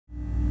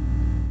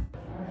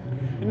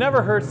It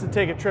never hurts to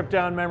take a trip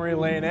down memory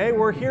lane, eh?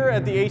 We're here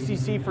at the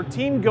ACC for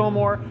Team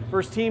Gilmour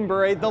versus Team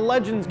Bure, the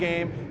Legends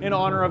game, in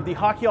honor of the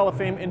Hockey Hall of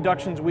Fame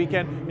inductions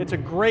weekend. It's a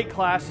great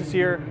class this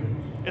year.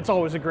 It's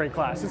always a great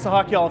class. It's the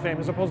Hockey Hall of Fame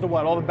as opposed to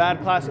what? All the bad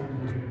classes?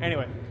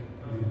 Anyway,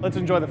 let's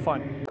enjoy the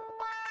fun.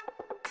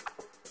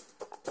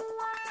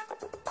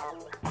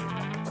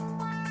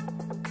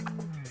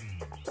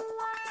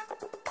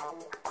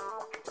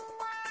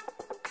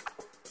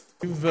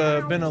 You've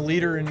been a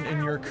leader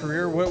in your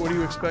career. What do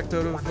you expect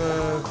out of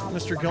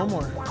Mr.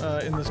 Gilmour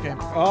in this game?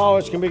 Oh,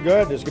 it's going to be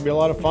good. It's going to be a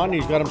lot of fun.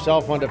 He's got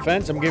himself on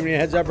defense. I'm giving you a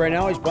heads up right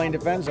now. He's playing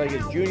defense like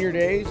his junior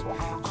days.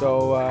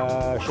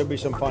 So should be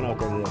some fun out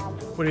there today.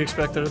 What do you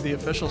expect out of the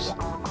officials?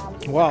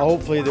 Well,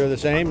 hopefully they're the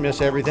same,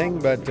 miss everything,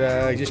 but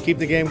just keep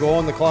the game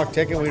going, the clock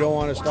ticking. We don't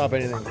want to stop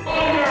anything.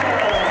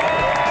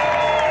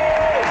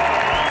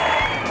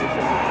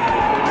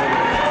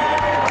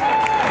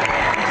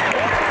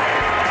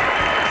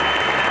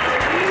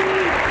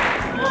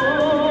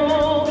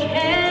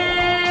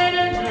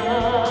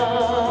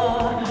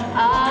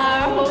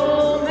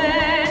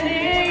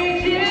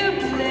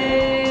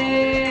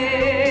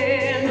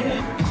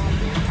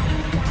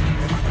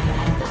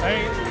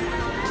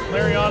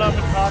 Up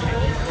and talking.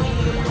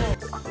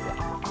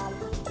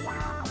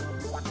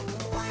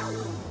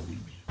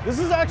 This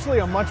is actually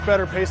a much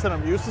better pace than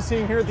I'm used to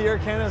seeing here at the Air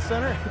Canada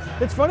Centre.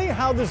 It's funny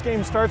how this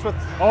game starts with,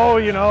 oh,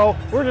 you know,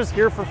 we're just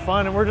here for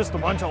fun and we're just a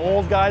bunch of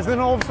old guys. Then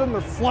all of a sudden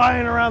they're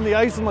flying around the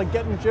ice and like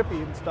getting chippy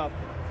and stuff.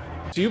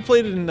 So you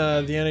played in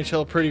the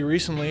NHL pretty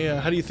recently.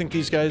 How do you think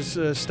these guys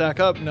stack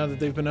up now that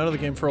they've been out of the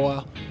game for a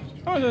while?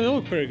 Oh, they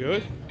look pretty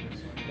good.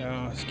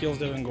 Skills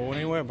didn't go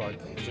anywhere,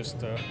 but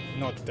just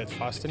not that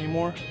fast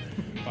anymore.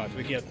 But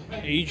we get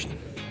aged,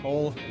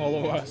 all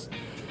of us.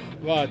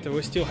 But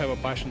we still have a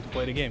passion to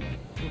play the game.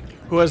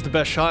 Who has the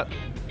best shot?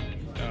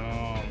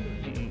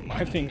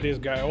 I think this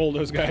guy, all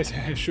those guys,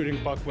 are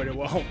shooting puck very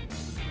well.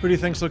 Who do you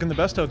think's looking the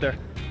best out there?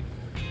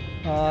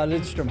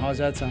 Lidstrom, how's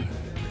that sound?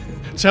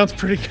 It sounds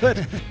pretty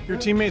good. Your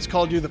teammates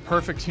called you the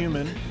perfect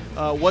human.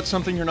 What's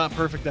something you're not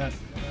perfect at?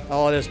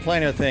 Oh, there's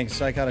plenty of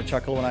things. I kind of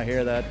chuckle when I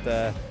hear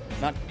that.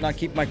 Not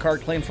keep my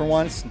cart clean for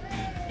once.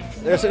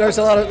 There's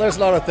a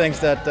lot of things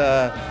that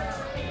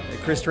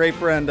Chris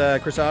Draper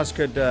and Chris Oss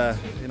could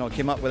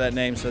came up with that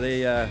name. So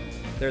they're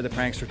the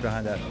pranksters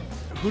behind that.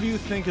 Who do you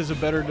think is a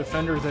better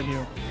defender than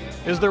you?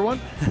 Is there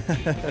one?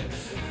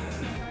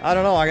 I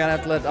don't know. I'm gonna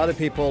have to let other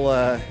people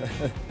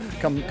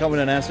come with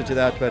an answer to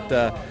that. But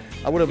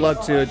I would have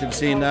loved to have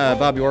seen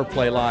Bobby Orr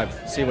play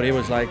live, see what he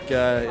was like,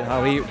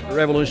 how he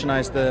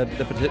revolutionized the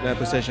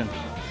position.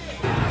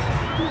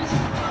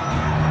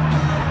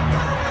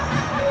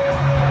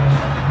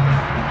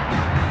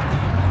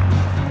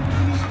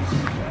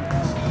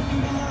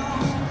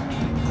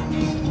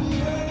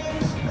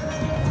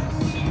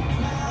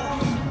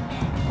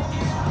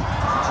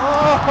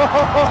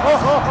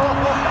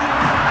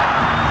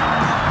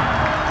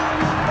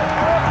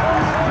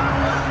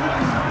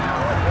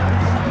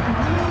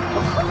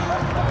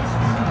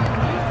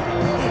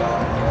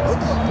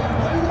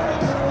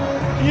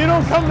 You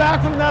don't come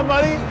back from that,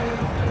 buddy.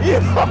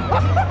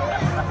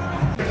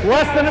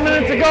 Less than a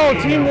minute to go.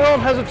 Team World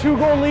has a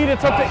 2-goal lead.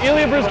 It's up to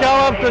Ilya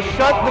Brizgalov to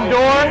shut the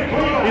door.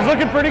 He's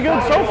looking pretty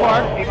good so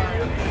far.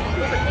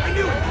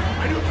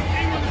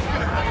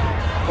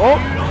 Oh.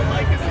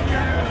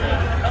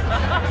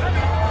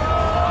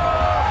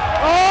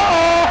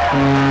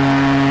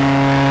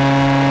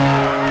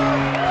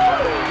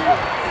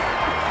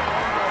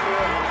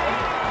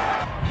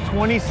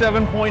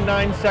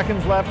 27.9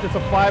 seconds left. It's a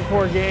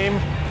 5-4 game.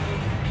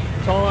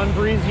 It's all on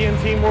Breezy and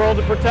Team World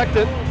to protect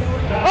it.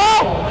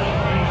 Oh!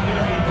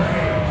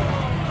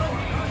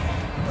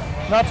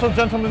 Not so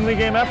gentlemanly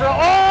game after all.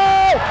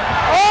 Oh!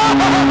 Oh!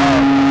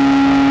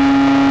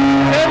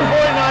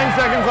 10.9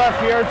 seconds left.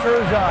 Pierre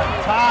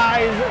Turgeon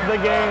ties the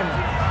game.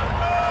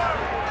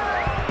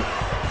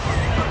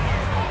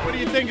 What do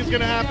you think is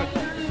going to happen?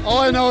 All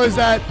I know is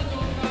that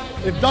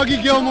if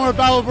Dougie Gilmour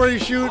and Bure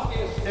shoot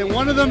and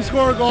one of them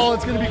score a goal,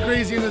 it's going to be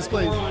crazy in this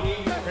place.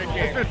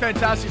 It's been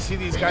fantastic to see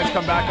these guys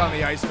come back on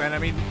the ice, man. I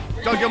mean,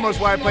 Doug Gilmour's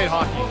why I played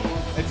hockey.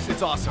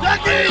 It's awesome.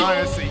 Dougie!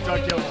 Honestly,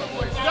 Doug Gilmour,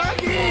 boys.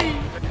 Dougie!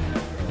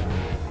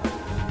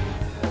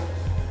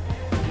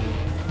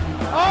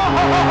 Oh!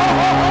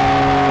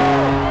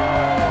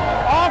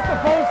 Off the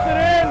post and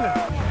in.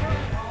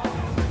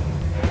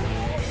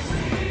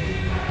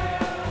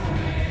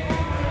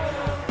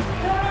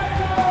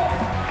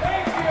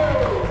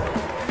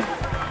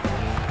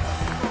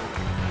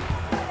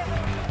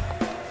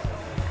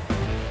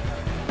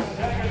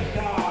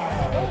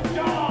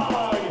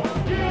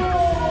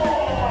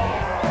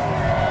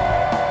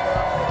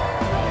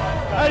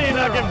 How do you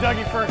not give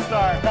Dougie first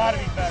star? Gotta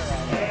be better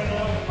on that.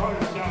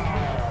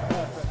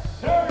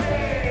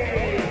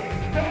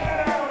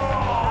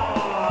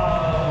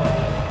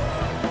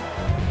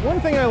 One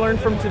thing I learned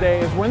from today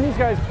is when these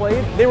guys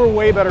played, they were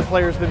way better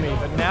players than me.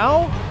 But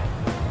now,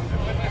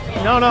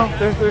 no,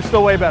 they're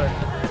still way better.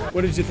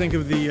 What did you think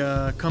of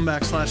the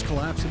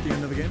comeback/collapse at the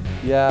end of the game?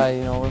 Yeah,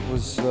 you know, it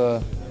was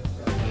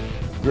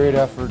great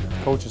effort.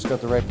 Coaches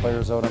got the right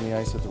players out on the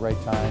ice at the right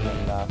time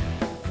and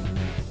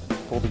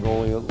pulled the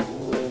goalie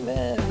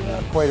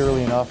not quite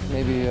early enough.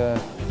 Maybe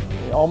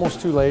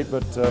almost too late,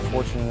 but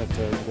fortunate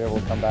to be able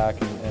to come back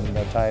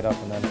and tie it up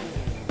and then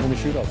win the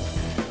shootout.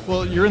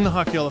 Well, you're in the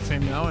Hockey Hall of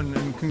Fame now,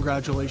 and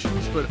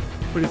congratulations, but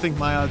what do you think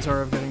my odds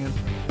are of getting in?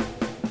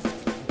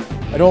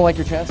 I don't like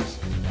your chances,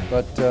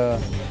 but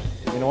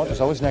you know what,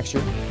 there's always next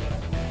year.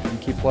 You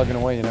keep plugging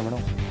away, you never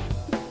know.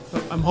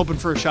 I'm hoping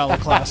for a shallow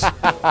class.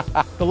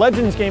 The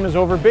Legends game is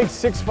over. Big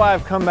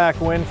 6-5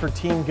 comeback win for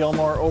Team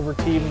Gilmour over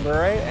Team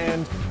Bure,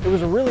 and it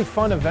was a really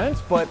fun event,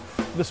 but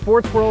the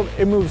sports world,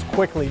 it moves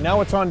quickly. Now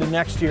it's on to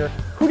next year.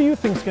 Who do you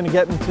think is going to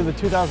get into the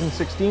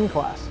 2016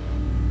 class?